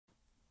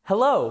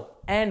Hello,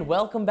 and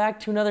welcome back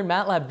to another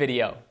MATLAB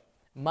video.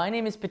 My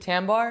name is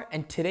Pitambar,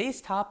 and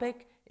today's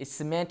topic is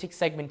semantic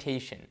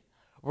segmentation.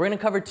 We're going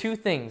to cover two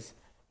things.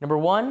 Number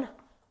one,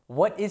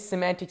 what is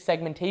semantic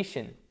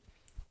segmentation?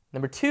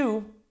 Number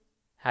two,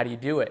 how do you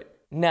do it?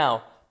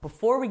 Now,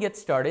 before we get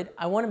started,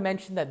 I want to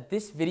mention that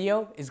this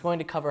video is going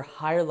to cover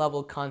higher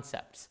level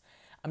concepts.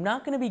 I'm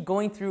not going to be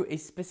going through a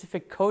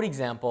specific code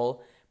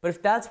example, but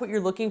if that's what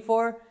you're looking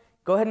for,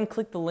 go ahead and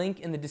click the link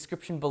in the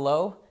description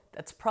below.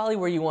 That's probably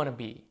where you want to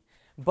be.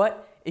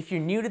 But if you're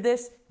new to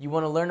this, you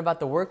want to learn about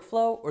the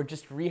workflow or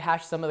just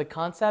rehash some of the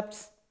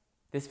concepts,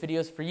 this video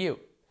is for you.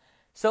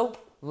 So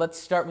let's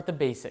start with the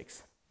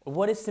basics.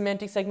 What is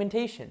semantic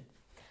segmentation?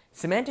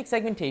 Semantic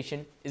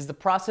segmentation is the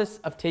process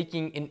of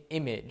taking an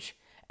image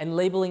and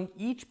labeling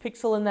each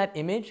pixel in that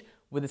image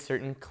with a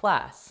certain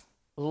class.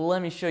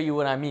 Let me show you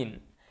what I mean.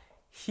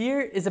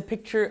 Here is a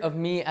picture of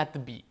me at the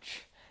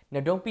beach. Now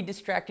don't be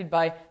distracted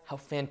by how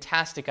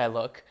fantastic I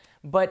look,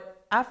 but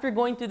after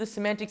going through the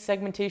semantic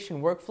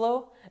segmentation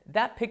workflow,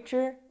 that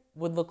picture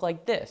would look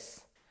like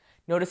this.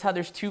 Notice how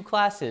there's two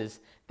classes.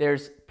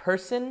 There's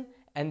person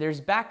and there's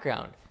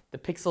background. The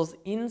pixels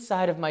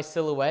inside of my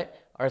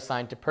silhouette are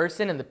assigned to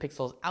person and the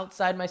pixels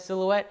outside my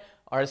silhouette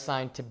are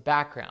assigned to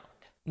background.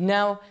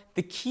 Now,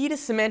 the key to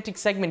semantic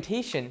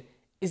segmentation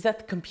is that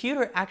the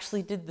computer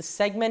actually did the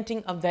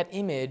segmenting of that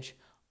image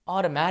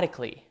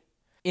automatically.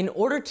 In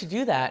order to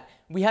do that,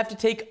 we have to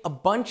take a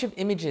bunch of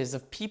images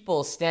of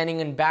people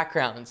standing in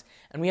backgrounds,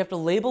 and we have to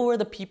label where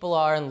the people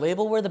are and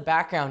label where the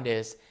background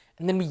is,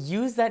 and then we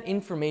use that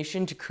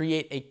information to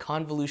create a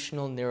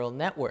convolutional neural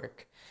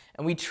network.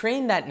 And we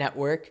train that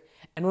network,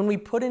 and when we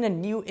put in a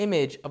new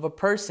image of a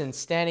person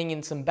standing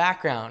in some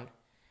background,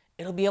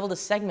 it'll be able to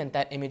segment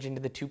that image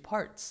into the two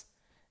parts.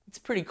 It's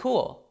pretty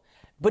cool.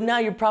 But now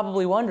you're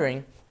probably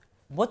wondering,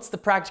 what's the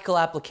practical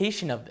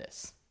application of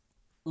this?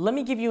 Let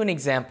me give you an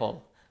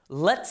example.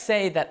 Let's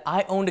say that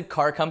I owned a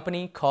car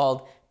company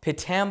called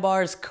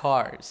Pitambar's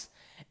Cars,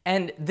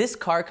 and this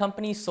car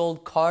company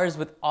sold cars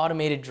with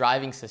automated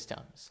driving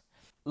systems.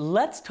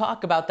 Let's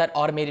talk about that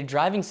automated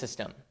driving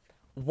system.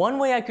 One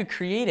way I could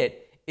create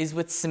it is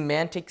with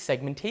semantic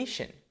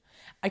segmentation.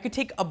 I could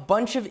take a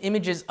bunch of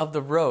images of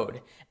the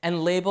road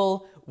and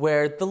label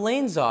where the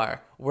lanes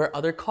are, where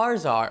other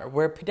cars are,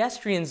 where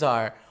pedestrians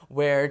are,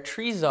 where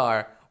trees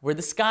are, where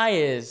the sky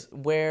is,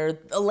 where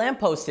the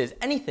lamppost is,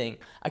 anything.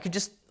 I could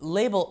just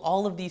label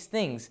all of these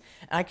things,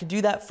 and I could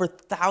do that for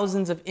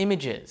thousands of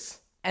images.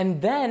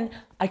 And then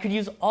I could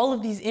use all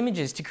of these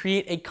images to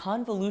create a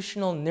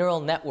convolutional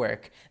neural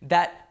network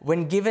that,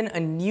 when given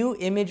a new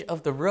image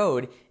of the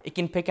road, it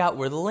can pick out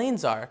where the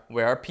lanes are,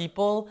 where are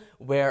people,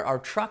 where are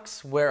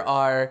trucks, where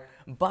are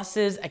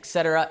buses,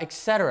 etc.,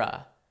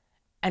 etc.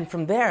 And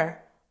from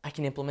there, I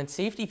can implement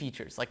safety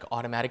features like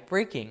automatic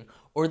braking,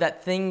 or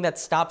that thing that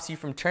stops you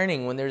from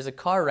turning when there's a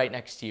car right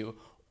next to you,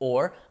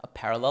 or a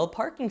parallel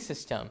parking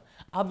system.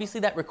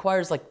 Obviously that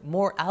requires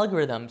more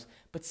algorithms,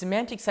 but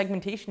semantic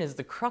segmentation is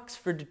the crux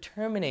for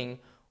determining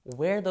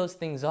where those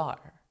things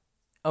are.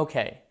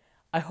 Okay,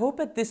 I hope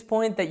at this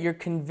point that you're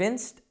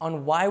convinced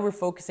on why we're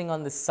focusing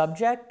on this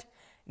subject.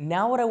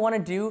 Now what I want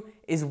to do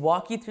is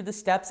walk you through the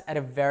steps at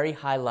a very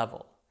high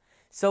level.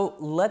 So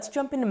let's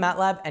jump into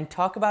MATLAB and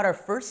talk about our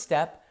first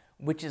step,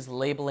 which is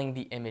labeling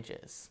the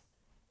images.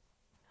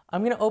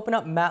 I'm going to open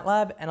up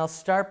MATLAB, and I'll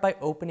start by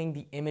opening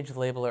the Image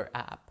Labeler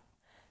app.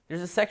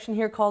 There's a section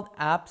here called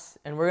Apps,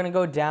 and we're going to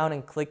go down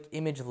and click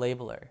Image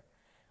Labeler.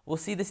 We'll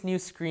see this new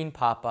screen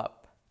pop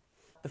up.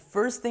 The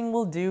first thing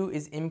we'll do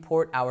is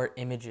import our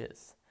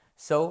images.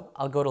 So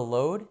I'll go to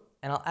Load,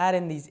 and I'll add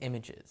in these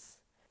images.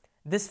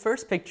 This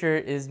first picture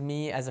is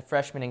me as a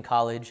freshman in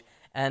college,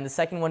 and the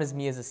second one is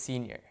me as a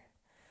senior.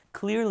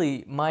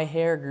 Clearly, my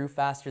hair grew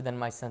faster than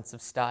my sense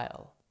of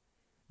style.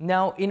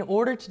 Now, in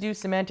order to do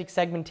semantic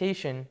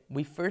segmentation,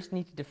 we first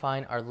need to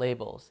define our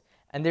labels.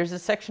 And there's a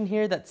section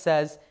here that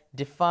says,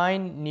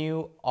 define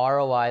new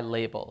ROI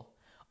label.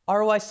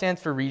 ROI stands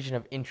for region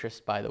of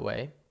interest, by the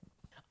way.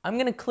 I'm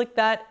going to click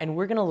that, and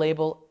we're going to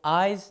label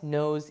eyes,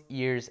 nose,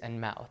 ears, and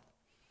mouth.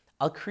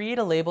 I'll create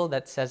a label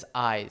that says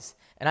eyes,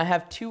 and I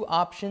have two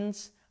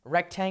options,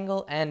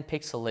 rectangle and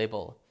pixel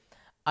label.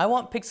 I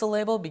want pixel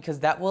label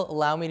because that will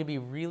allow me to be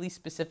really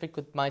specific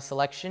with my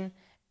selection,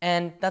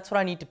 and that's what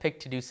I need to pick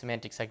to do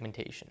semantic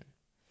segmentation.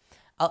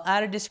 I'll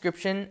add a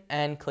description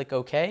and click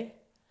OK.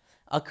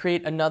 I'll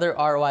create another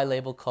ROI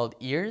label called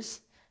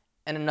ears,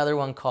 and another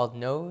one called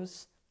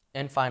nose,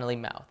 and finally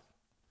mouth.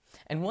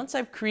 And once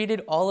I've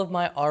created all of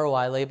my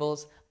ROI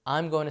labels,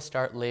 I'm going to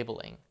start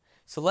labeling.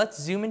 So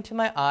let's zoom into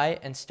my eye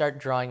and start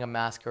drawing a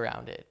mask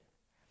around it.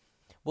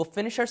 We'll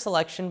finish our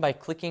selection by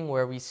clicking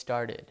where we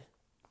started.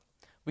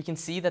 We can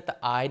see that the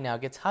eye now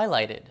gets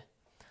highlighted.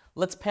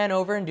 Let's pan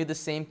over and do the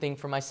same thing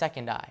for my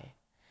second eye.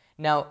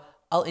 Now,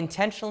 I'll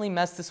intentionally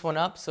mess this one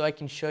up so I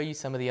can show you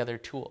some of the other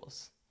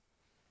tools.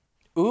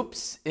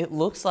 Oops, it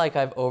looks like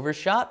I've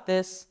overshot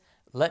this.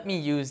 Let me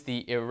use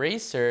the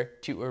eraser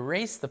to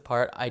erase the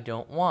part I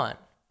don't want.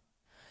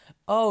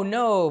 Oh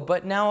no,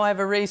 but now I've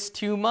erased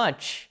too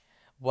much.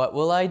 What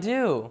will I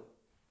do?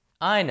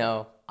 I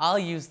know, I'll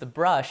use the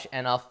brush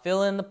and I'll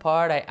fill in the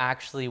part I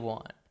actually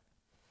want.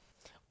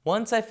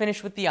 Once I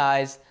finish with the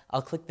eyes,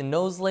 I'll click the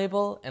nose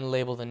label and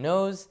label the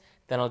nose,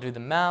 then I'll do the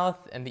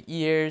mouth and the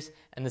ears,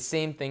 and the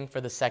same thing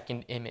for the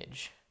second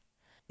image.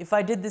 If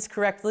I did this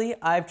correctly,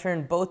 I've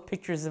turned both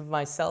pictures of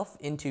myself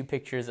into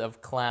pictures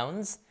of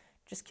clowns.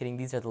 Just kidding,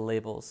 these are the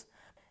labels.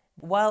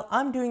 While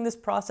I'm doing this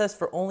process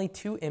for only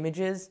 2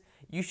 images,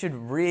 you should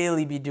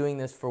really be doing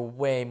this for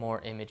way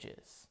more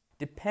images.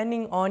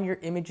 Depending on your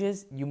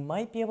images, you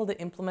might be able to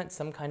implement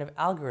some kind of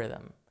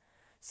algorithm.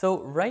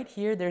 So right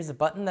here, there's a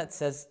button that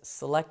says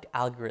Select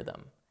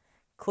Algorithm.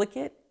 Click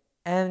it,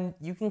 and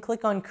you can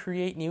click on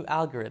Create New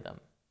Algorithm.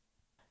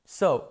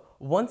 So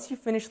once you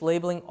finish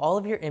labeling all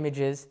of your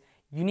images,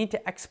 you need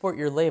to export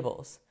your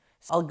labels.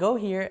 So I'll go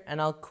here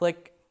and I'll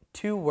click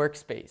To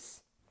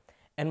Workspace.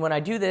 And when I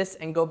do this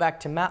and go back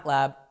to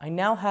MATLAB, I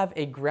now have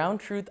a ground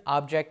truth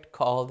object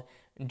called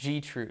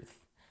gtruth.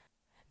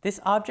 This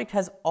object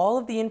has all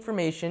of the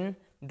information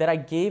that I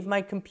gave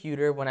my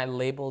computer when I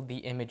labeled the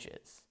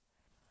images.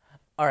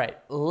 All right,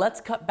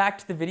 let's cut back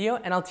to the video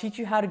and I'll teach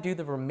you how to do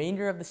the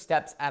remainder of the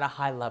steps at a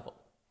high level.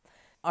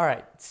 All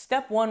right,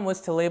 step 1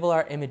 was to label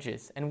our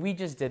images, and we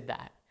just did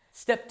that.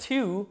 Step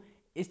 2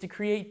 is to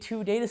create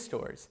 2 data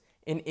stores,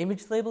 an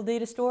image label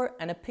data store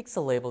and a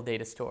pixel label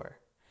data store.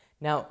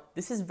 Now,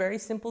 this is very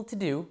simple to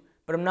do,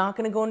 but I'm not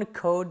going to go into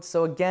code,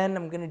 so again,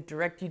 I'm going to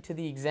direct you to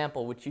the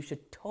example, which you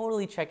should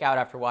totally check out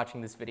after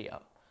watching this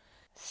video.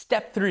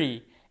 Step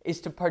 3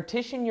 is to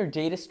partition your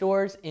data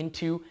stores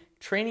into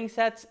training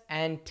sets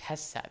and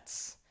test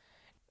sets.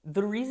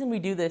 The reason we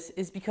do this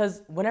is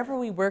because whenever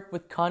we work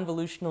with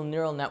convolutional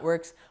neural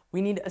networks,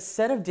 we need a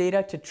set of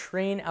data to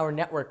train our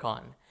network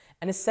on,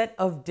 and a set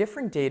of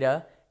different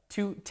data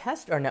to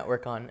test our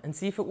network on and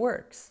see if it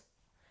works.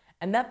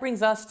 And that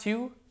brings us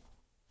to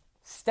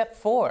step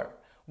 4,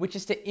 which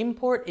is to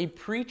import a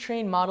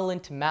pre-trained model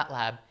into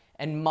MATLAB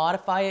and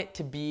modify it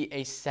to be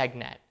a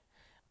segnet.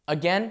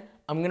 Again,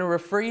 I'm going to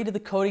refer you to the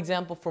code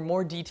example for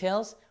more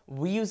details.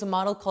 We use a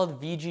model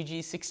called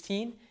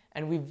VGG16,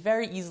 and we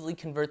very easily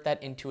convert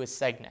that into a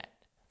segnet.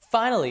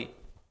 Finally,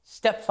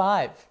 step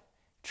 5,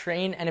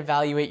 train and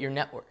evaluate your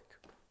network.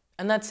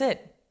 And that's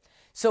it.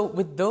 So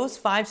with those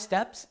 5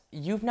 steps,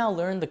 you've now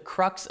learned the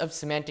crux of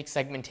semantic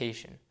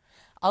segmentation.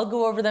 I'll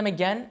go over them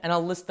again, and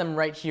I'll list them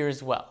right here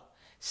as well.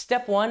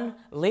 Step 1,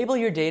 label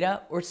your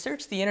data or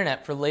search the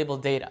internet for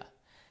labeled data.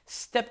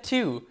 Step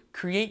 2,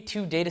 create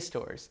 2 data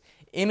stores,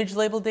 image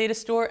label data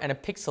store and a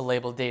pixel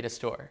label data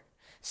store.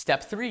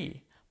 Step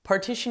 3,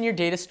 partition your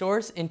data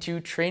stores into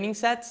training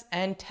sets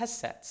and test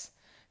sets.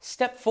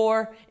 Step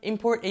 4,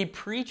 import a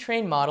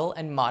pre-trained model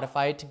and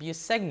modify it to be a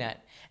segnet.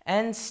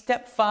 And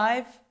step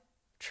 5,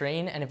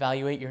 train and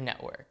evaluate your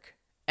network.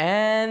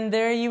 And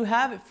there you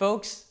have it,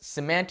 folks,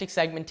 semantic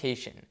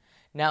segmentation.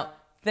 Now,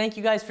 thank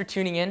you guys for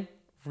tuning in.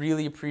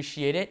 Really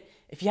appreciate it.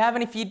 If you have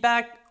any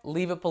feedback,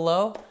 leave it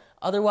below.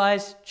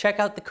 Otherwise, check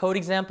out the code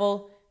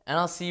example, and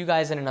I'll see you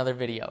guys in another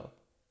video.